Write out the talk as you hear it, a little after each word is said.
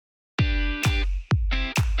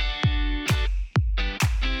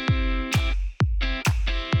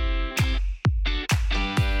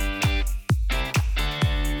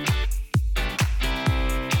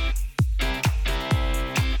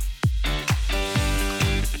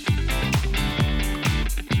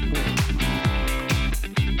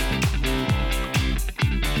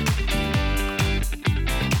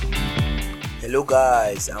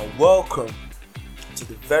guys, and welcome to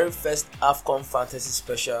the very first AFCON Fantasy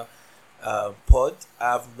Special Pod.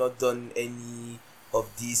 I have not done any of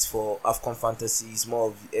these for AFCON Fantasy. It's more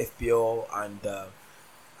of the FPL, and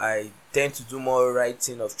I tend to do more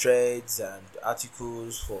writing of threads and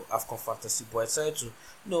articles for AFCON Fantasy. But I decided to,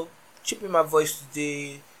 chip in my voice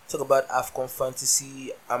today, talk about AFCON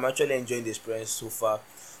Fantasy. I'm actually enjoying the experience so far.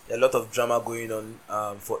 There are a lot of drama going on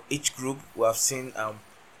for each group. We have seen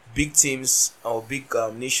big teams or big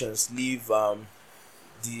nations leave the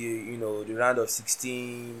round of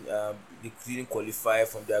 16. They didn't qualify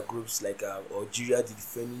from their groups, like Algeria, the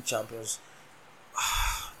defending champions.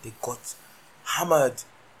 They got hammered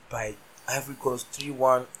by Ivory Coast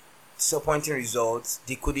 3-1. Disappointing results.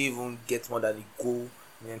 They couldn't even get more than a goal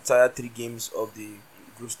in the entire 3 games of the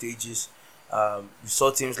group stages. We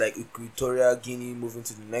saw teams like Equatorial Guinea moving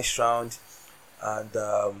to the next round, and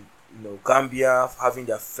Gambia having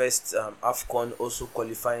their first AFCON, also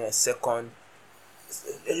qualifying a second.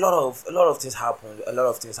 A lot of things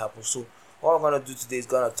happened. So what I'm gonna do today is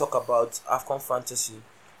gonna talk about AFCON Fantasy,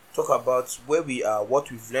 talk about where we are, what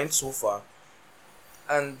we've learned so far,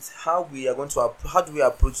 and how do we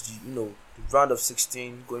approach the round of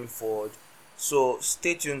 16 going forward. So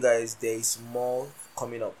stay tuned, guys. There is more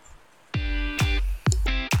coming up.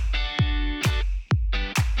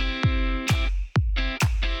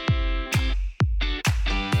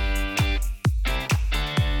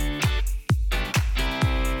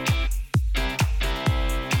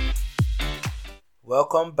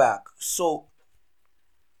 Welcome back. So,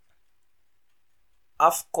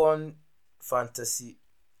 AFCON Fantasy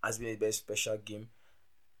has been a very special game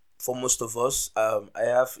for most of us. I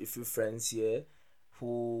have a few friends here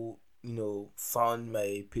who, found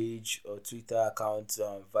my page or Twitter account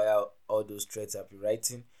via all those threads I've been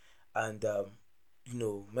writing, and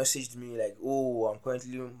messaged me like, "Oh, I'm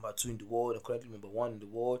currently number 2 in the world. I'm currently number 1 in the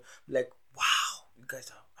world." I'm like, wow, you guys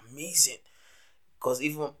are amazing. Because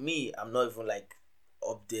even me, I'm not even like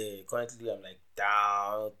up there. Currently I'm like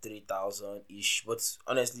down 3,000 ish, but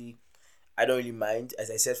honestly I don't really mind. As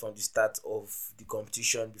I said from the start of the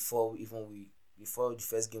competition, before the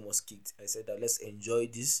first game was kicked, I said that let's enjoy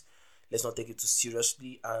this, let's not take it too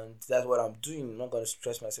seriously, and that's what I'm doing. I'm not going to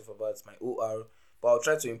stress myself about my OR, but I'll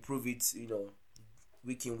try to improve it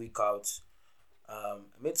week in, week out. I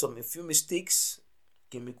made a few mistakes.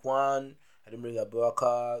 Game week 1, I didn't bring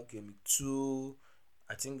Abubakar. Game week 2,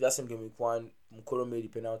 I think that's in game week 1, Mukoro made the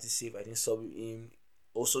penalty save. I didn't sub him in.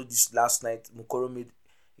 Also, this last night, Mukoro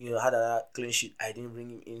had a clean sheet. I didn't bring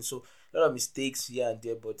him in. So a lot of mistakes here and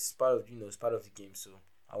there, but it's part of the game. So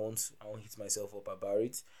I won't hit myself up about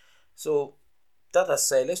it. So that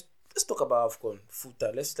aside, let's talk about AFCON full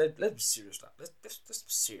time. Let's be serious now. Let's be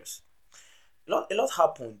serious. A lot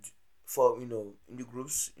happened for in the group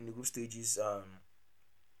stages.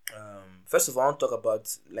 First of all, I want to talk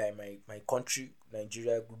about like my country,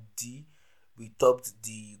 Nigeria, Group D. We topped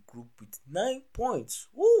the group with 9 points.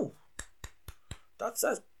 Woo! That's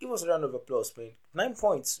give us a round of applause, man. 9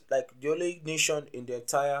 points, like the only nation in the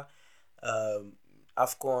entire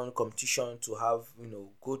AFCON competition to have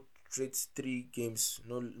go straight 3 games,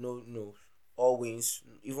 no all wins.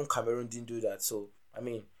 Even Cameroon didn't do that. So I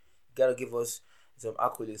mean, gotta give us some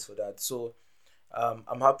accolades for that. So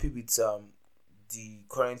I'm happy with the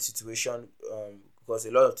current situation, because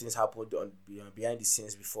a lot of things happened behind the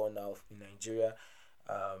scenes before now in Nigeria.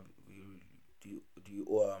 The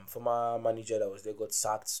former manager that was there got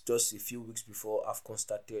sacked just a few weeks before AFCON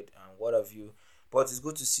started and what have you. But it's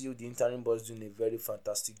good to see the interim boss doing a very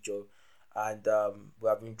fantastic job, and we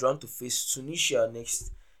have been drawn to face Tunisia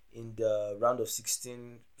next in the round of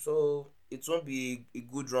 16. So it won't be a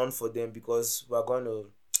good run for them, because we're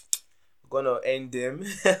gonna end them.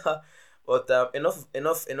 But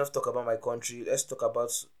enough talk about my country. Let's talk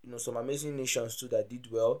about some amazing nations too that did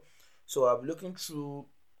well. So I'm looking through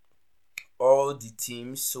all the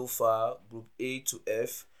teams so far, Group A to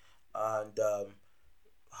F, and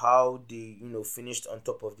how they finished on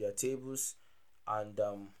top of their tables, and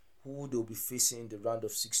who they'll be facing in the round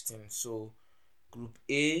of 16. So Group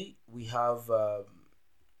A we have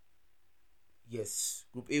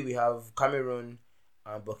Group A we have Cameroon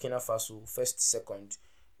and Burkina Faso first, second.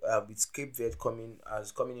 With Cape Verde coming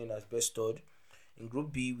in as best third. In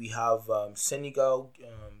Group B, we have Senegal,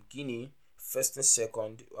 Guinea, first and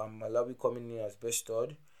second. Malawi coming in as best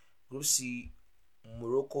third. Group C,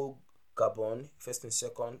 Morocco, Gabon, first and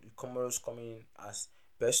second. Comoros coming in as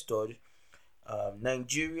best third.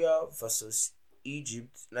 Nigeria versus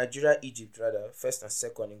Egypt rather, first and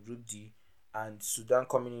second in Group D, and Sudan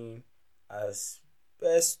coming in as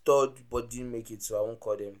best third but didn't make it, so I won't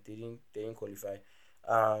call them. They didn't qualify.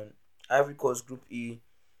 Ivory Coast Group E.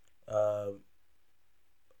 Uh,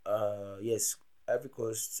 yes, Ivory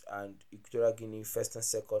Coast and Equatorial Guinea first and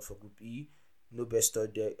second for Group E. No best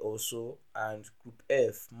third there also. And Group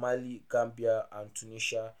F, Mali, Gambia, and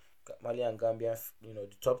Tunisia. Mali and Gambia, the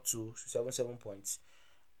top two, 7 points,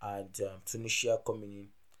 and Tunisia coming in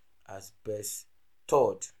as best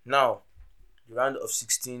third. Now, the round of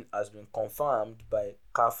 16 has been confirmed by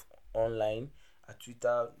CAF Online at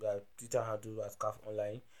Twitter handle at CAF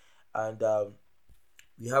Online, and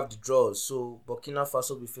we have the draws. So Burkina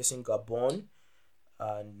Faso will be facing Gabon,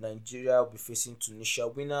 and Nigeria will be facing Tunisia.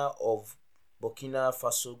 Winner of Burkina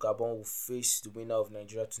Faso Gabon will face the winner of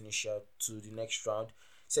Nigeria Tunisia to the next round.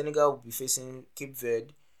 Senegal will be facing Cape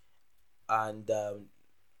Verde, and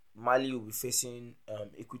Mali will be facing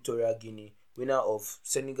Equatorial Guinea. Winner of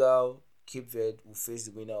Senegal Cape Verde will face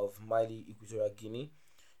the winner of Mali Equatorial Guinea.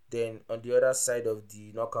 Then on the other side of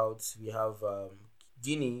the knockouts, we have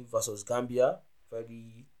Guinea versus Gambia.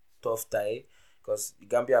 Very tough tie because the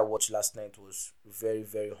Gambia I watched last night was very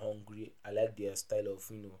very hungry. I like their style of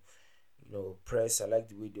press. I like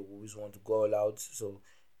the way they always want to go all out. So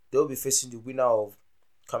they'll be facing the winner of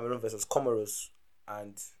Cameroon versus Comoros,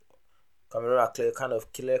 and Cameroon are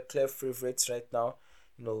clear favorites right now.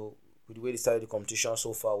 With the way they started the competition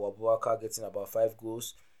so far, Wabuaka getting about 5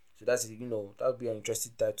 goals. So that'll be an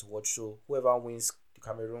interesting tie to watch. So whoever wins the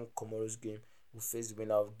Cameroon Comoros game will face the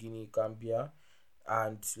winner of Guinea Gambia.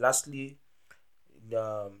 And lastly,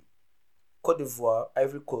 the Cote d'Ivoire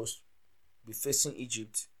Ivory Coast will be facing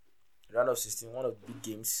Egypt. Round of 16, one of the big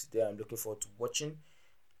games there I'm looking forward to watching.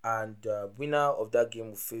 And winner of that game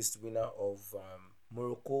will face the winner of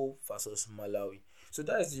Morocco versus Malawi. So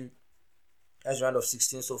that's round of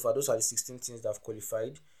 16 so far. Those are the 16 teams that have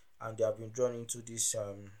qualified, and they have been drawn into this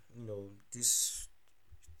this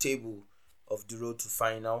table of the road to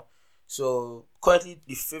final. So currently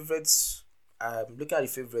the favorites, looking at the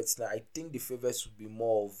favorites now, I think the favorites would be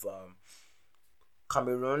more of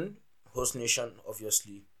Cameroon, host nation,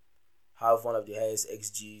 obviously have one of the highest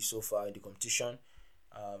XG so far in the competition.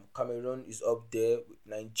 Cameroon is up there with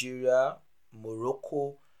Nigeria,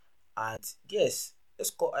 Morocco, and yes, let's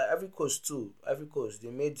call Ivory Coast too. Ivory Coast,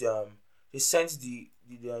 they sent the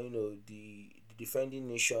defending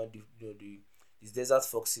nation, the Desert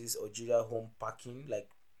Foxes Algeria home packing. Like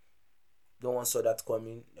no one saw that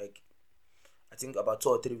coming. Like I think about 2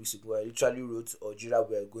 or 3 weeks ago, I literally wrote Algeria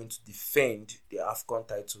were going to defend the AFCON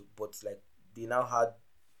title, but like they now had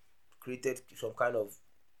created some kind of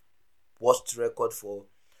worst record for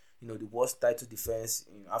the worst title defense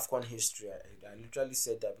in AFCON history. I literally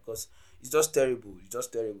said that because it's just terrible. It's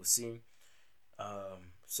just terrible seeing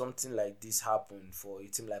something like this happen for a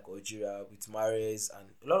team like Algeria with Mahrez and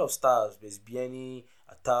a lot of stars. There's Bieni,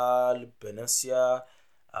 Atal, Benacia,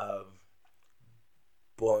 um,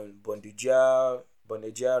 Bondeja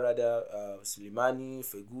rather, Slimani,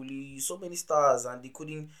 Feguli, so many stars, and they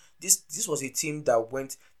couldn't. This was a team that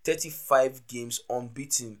went 35 games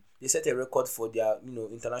unbeaten. They set a record for their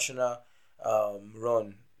international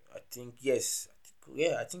run. I think yes,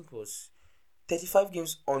 I think it was 35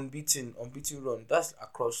 games unbeaten run. That's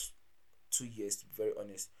across 2 years, to be very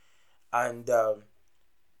honest. And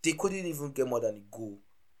they couldn't even get more than a goal.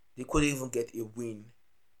 They couldn't even get a win.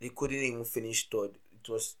 They couldn't even finish third.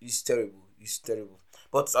 It's terrible. It's terrible.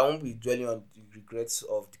 But I won't be dwelling on the regrets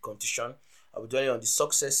of the competition. I'll be dwelling on the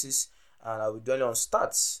successes, and I'll be dwelling on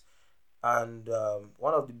stats. And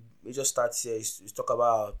one of the major stats here is talk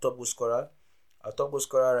about our top goal scorer. Our top goal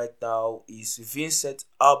scorer right now is Vincent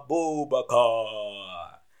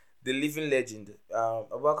Abubakar, the living legend.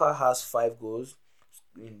 Abubakar has 5 goals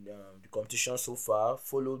in the competition so far,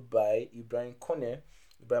 followed by Ibrahim Kone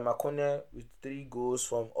with 3 goals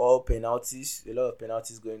from all penalties. A lot of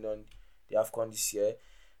penalties going on the AFCON this year.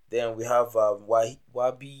 Then we have Wahib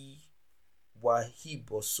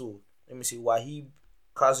or so. Let me say Wahib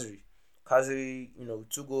Kazri,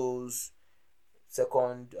 2 goals.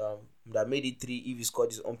 Second, that made it 3 if he scored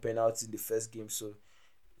his own penalty in the first game. So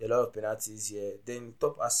a lot of penalties here. Then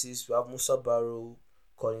top assists we have Musa Barrow,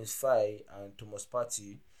 Collins Fai, and Thomas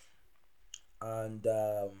Partey. And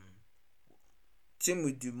team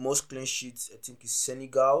with the most clean sheets, I think, is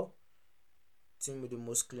Senegal. Team with the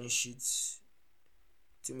most clean sheets.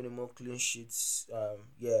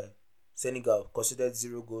 Senegal considered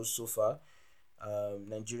 0 goals so far.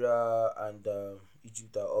 Nigeria and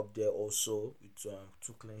Egypt are up there also with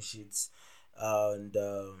 2 clean sheets. And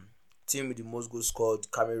team with the most goals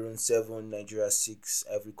scored, Cameroon 7, Nigeria 6,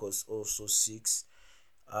 Ivory Coast also 6.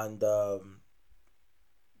 And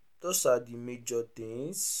those are the major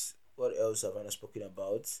things. What else have I not spoken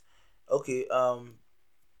about? Okay,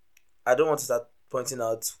 I don't want to start pointing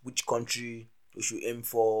out which country you should aim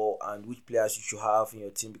for and which players you should have in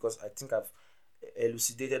your team, because I think I've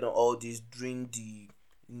elucidated on all this during the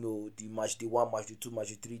the match day one, match day two, match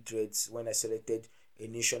day three threads. When I selected a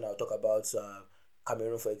nation, I'll talk about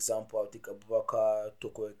Cameroon, for example. I'll take Abubakar,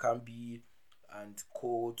 Toko Ekambi, and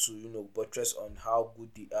Co to buttress on how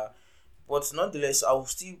good they are. But nonetheless, I'll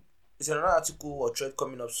still. It's another article or thread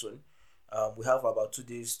coming up soon. We have about 2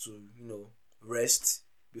 days to rest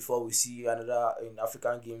before we see another in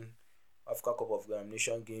African game, Africa Cup of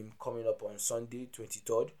Nation game coming up on Sunday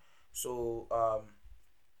 23rd. So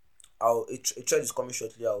a thread is coming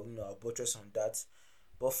shortly. I'll buttress on that.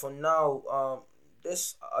 But for now,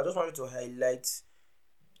 this I just wanted to highlight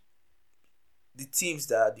the teams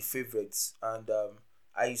that are the favorites, and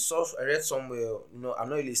I read somewhere, I'm not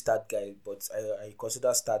really a stat guy, but I consider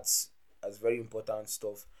stats as very important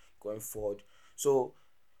stuff going forward. So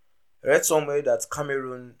I read somewhere that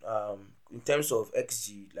Cameroon, in terms of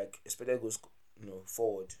XG, like expected goals,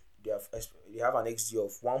 forward, they have an XG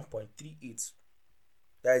of 1.38.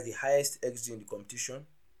 That is the highest XG in the competition.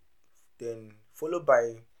 Then followed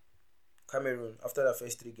by Cameroon after the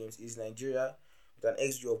first 3 games is Nigeria with an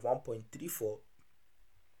XG of 1.34,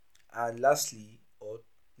 and lastly, or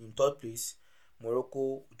in third place,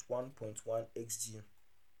 Morocco with 1.1 XG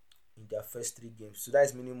in their first 3 games. So that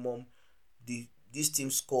is minimum. These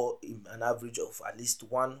teams score an average of at least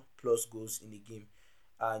 1+ goals in a game.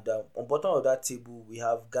 And on bottom of that table, we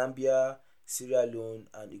have Gambia, Sierra Leone,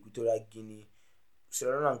 and Equatorial Guinea.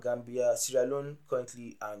 Sierra Leone and Gambia. Sierra Leone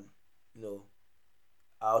currently are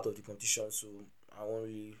out of the competition, so I won't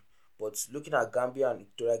really. But looking at Gambia and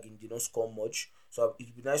Equatorial Guinea, they don't score much. So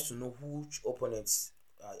it'd be nice to know which opponents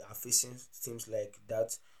are facing teams like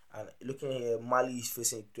that. And looking here, Mali is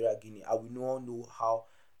facing Equatorial Guinea. And we all know how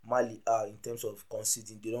Mali are in terms of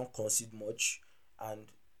conceding. They don't concede much.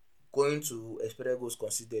 And going to expected goals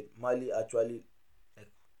conceded, Mali actually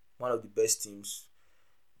like one of the best teams.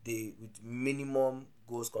 They with minimum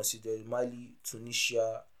goals conceded, Mali,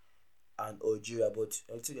 Tunisia, and Algeria. But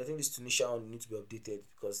I think this Tunisia one needs to be updated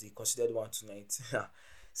because they considered one tonight.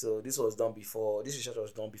 So this was done before. This research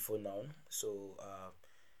was done before now. So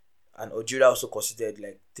and Algeria also considered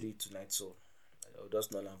like 3 tonight. So I'll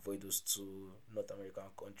just null and void those 2 North American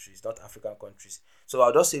countries, not African countries. So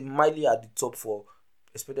I'll just say Mali at the top for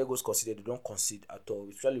expected goals considered. They don't concede at all.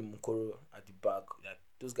 Especially Mukoro at the back. Like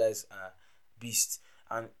those guys are beasts.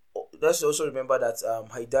 And let's also remember that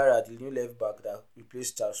Haidara, the new left back that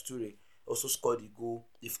replaced Charles Toure, also scored the goal.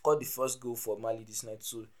 They scored the first goal for Mali this night,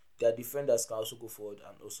 so their defenders can also go forward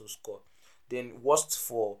and also score. Then worst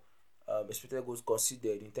for expected goals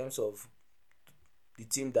considered in terms of the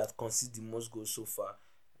team that concedes the most goals so far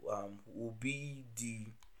will be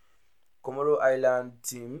the Comoro Island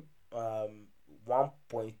team.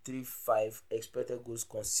 1.35 expected goals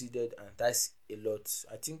conceded, and that's a lot.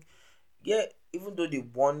 I think, yeah, even though they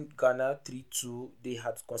won Ghana 3-2, they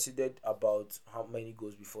had conceded about how many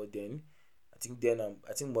goals before then. I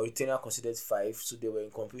think Mauritania conceded 5, so they were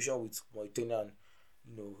in confusion with Mauritania and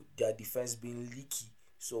their defense being leaky.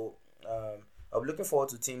 So I'm looking forward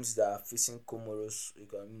to teams that are facing Comoros,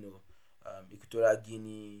 Equatorial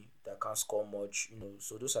Guinea that can't score much.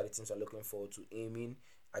 So those are the teams I'm looking forward to aiming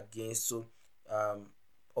against. So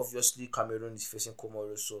obviously Cameroon is facing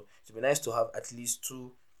Comoros, so it'd be nice to have at least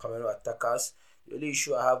 2 Cameroon attackers. The only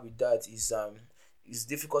issue I have with that is it's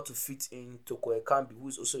difficult to fit in Toko Ekambi, who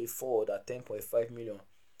is also a forward at 10.5 million,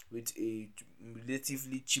 with a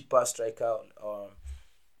relatively cheaper striker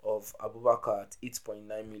of Abubakar at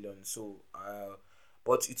 8.9 million. So,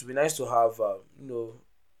 but it would be nice to have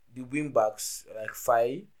the wing backs like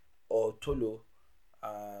Fai or Tolo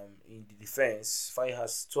in the defense. Fai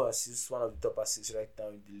has 2 assists, one of the top assists right now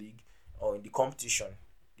in the league or in the competition,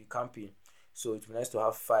 the campaign. So it would be nice to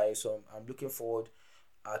have 5. So I'm looking forward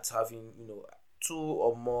at having 2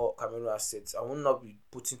 or more Cameroon assets. I will not be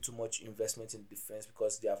putting too much investment in defense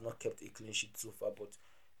because they have not kept a clean sheet so far. But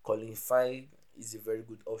Colin Fai is a very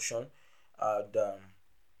good option. And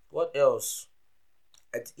what else?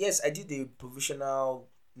 I did a provisional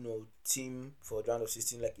team for round of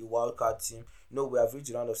 16, like a wildcard team. We have reached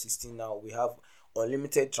the round of 16 now. We have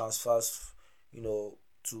unlimited transfers, to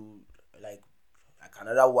like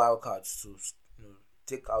another wildcard to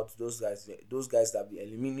take out those guys that be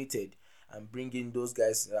eliminated and bring in those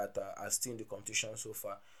guys that are still in the competition so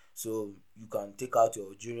far. So you can take out your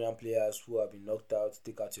Algerian players who have been knocked out,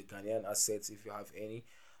 take out your Ghanaian assets if you have any,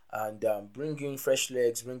 and bring in fresh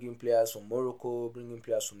legs, bring in players from Morocco, bring in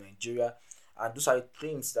players from Nigeria. And those are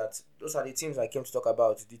the teams I came to talk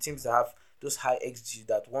about. The teams that have those high XG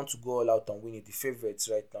that want to go all out and win it, the favorites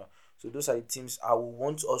right now. So those are the teams I will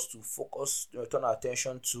want us to focus, turn our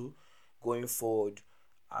attention to going forward.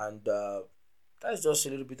 And that's just a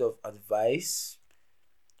little bit of advice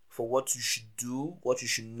for what you should do, what you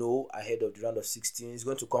should know ahead of the round of 16. It's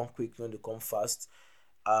going to come quick, it's going to come fast.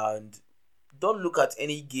 And don't look at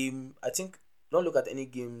any game. I think don't look at any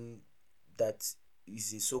game that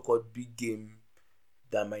is a so-called big game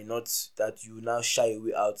that might not, that you now shy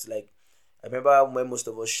away out. Like, I remember when most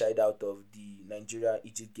of us shied out of the Nigeria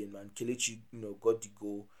Egypt game, and Kelechi got the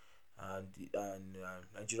goal, and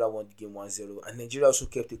Nigeria won the game 1-0, and Nigeria also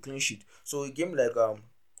kept a clean sheet. So a game like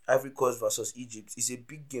Ivory Coast versus Egypt is a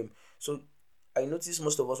big game. So I noticed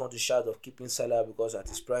most of us want to shout of keeping Salah because at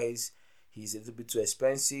his price he's a little bit too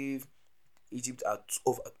expensive. Egypt are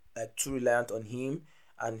too reliant on him,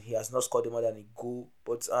 and he has not scored more than a goal.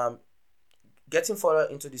 But getting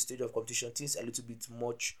further into the stage of competition, things a little bit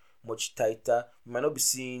much tighter. We might not be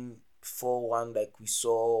seeing 4-1 like we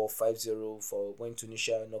saw, or 5-0 for when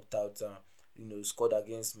Tunisia knocked out scored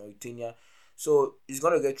against Mauritania. So it's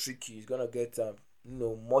gonna get tricky. It's gonna get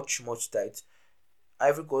much tight.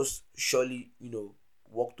 Ivory Coast surely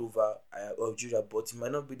walked over Algeria, but it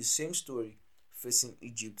might not be the same story facing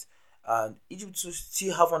Egypt. And Egypt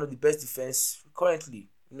still have one of the best defense currently.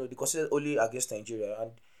 They considered only against Nigeria,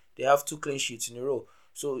 and they have 2 clean sheets in a row.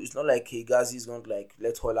 So it's not like Hegazi is going to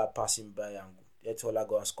let Holla pass him by and let Holla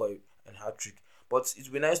go and score a hat trick. But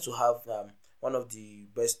it'd be nice to have one of the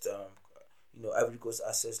best Ivory Coast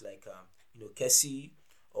assets like Kessie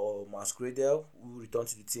or Masgradel, who returned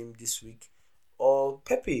to the team this week, or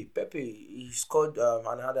Pepe. He scored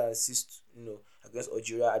another assist against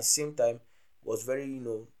Algeria. At the same time, was very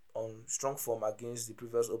on strong form against the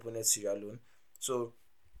previous opponent, Sierra Leone. So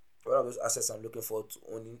one of those assets I'm looking forward to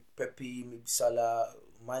owning. Pepe, maybe Salah,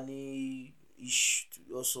 Mane ish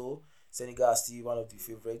also. Senegal are still one of the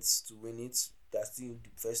favorites to win it. They're still the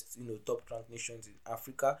first top ranked nations in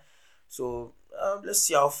Africa. So let's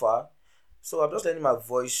see how far. So I'm just lending my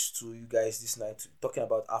voice to you guys this night, talking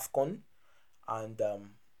about AFCON, and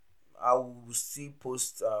I will still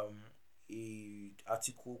post a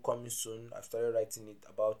article coming soon. I've started writing it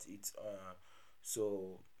about it.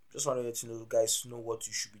 So just want to let you guys know what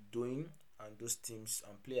you should be doing, and those teams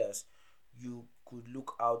and players you could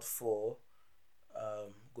look out for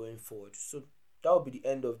going forward. So that will be the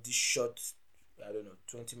end of this short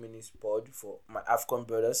 20 minutes pod for my AFCON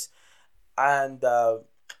brothers. And I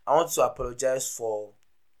want to apologize for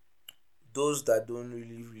those that don't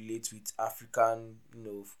really relate with African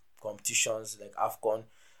competitions like AFCON.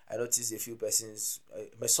 I noticed a few persons,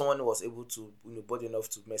 someone was able to bold enough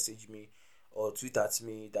to message me or tweet at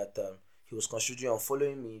me that he was considering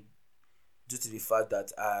unfollowing me due to the fact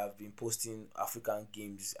that I have been posting African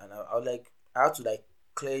games, and I had to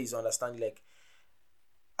clear his understanding. Like,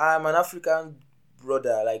 I'm an African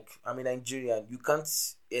brother, I'm a Nigerian. You can't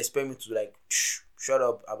expect me to shut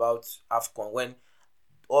up about AFCON when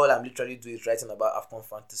all I'm literally doing is writing about AFCON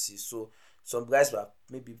fantasy. So some guys have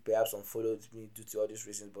maybe perhaps unfollowed me due to all these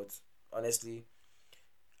reasons, but honestly,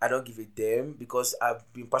 I don't give a damn because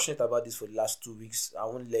I've been passionate about this for the last 2 weeks. I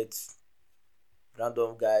won't let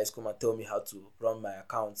random guys come and tell me how to run my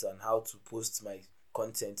accounts and how to post my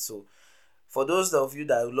content. So for those of you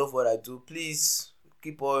that love what I do, please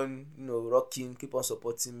keep on rocking, keep on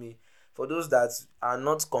supporting me. For those that are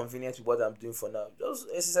not convenient with what I'm doing for now, just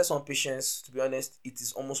exercise some patience. To be honest, it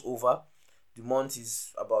is almost over. The month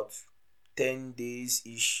is about 10 days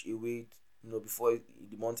ish away before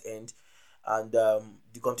the month end, and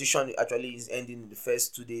the competition actually is ending in the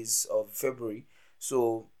first 2 days of February.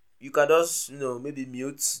 So you can just maybe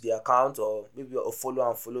mute the account, or maybe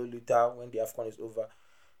follow later when the AFCON is over.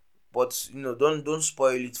 But don't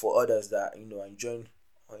spoil it for others that enjoying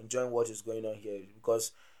what is going on here,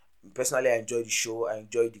 because personally I enjoy the show, I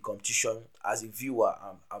enjoy the competition. As a viewer,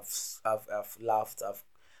 I've laughed,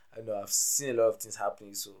 I've seen a lot of things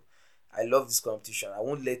happening. So I love this competition. I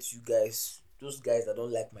won't let you guys, those guys that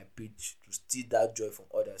don't like my page, to steal that joy from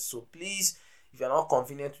others. So please, if you're not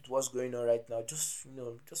convenient with what's going on right now, just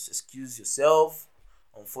excuse yourself,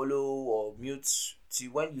 unfollow or mute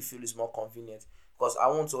till when you feel it's more convenient. Because I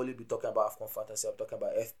won't only be talking about AFCON Fantasy, I'm talking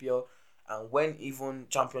about FPL. And when even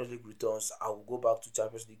Champions League returns, I will go back to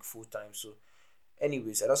Champions League full time. So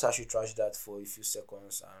anyways, I just actually trash that for a few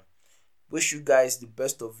seconds, and wish you guys the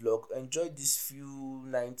best of luck. Enjoy these few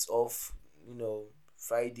nights off,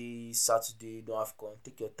 Friday, Saturday, don't have con.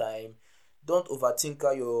 Take your time. Don't overthink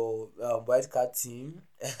your wildcard team,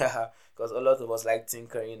 because a lot of us like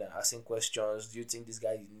tinkering and asking questions. Do you think this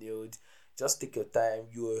guy is nailed? Just take your time.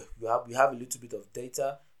 We have a little bit of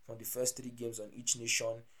data from the first 3 games on each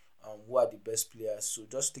nation, who are the best players. So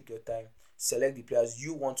just take your time, select the players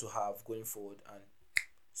you want to have going forward, and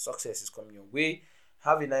success is coming your way.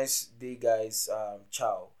 Have a nice day, guys.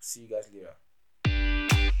 Ciao. See you guys later.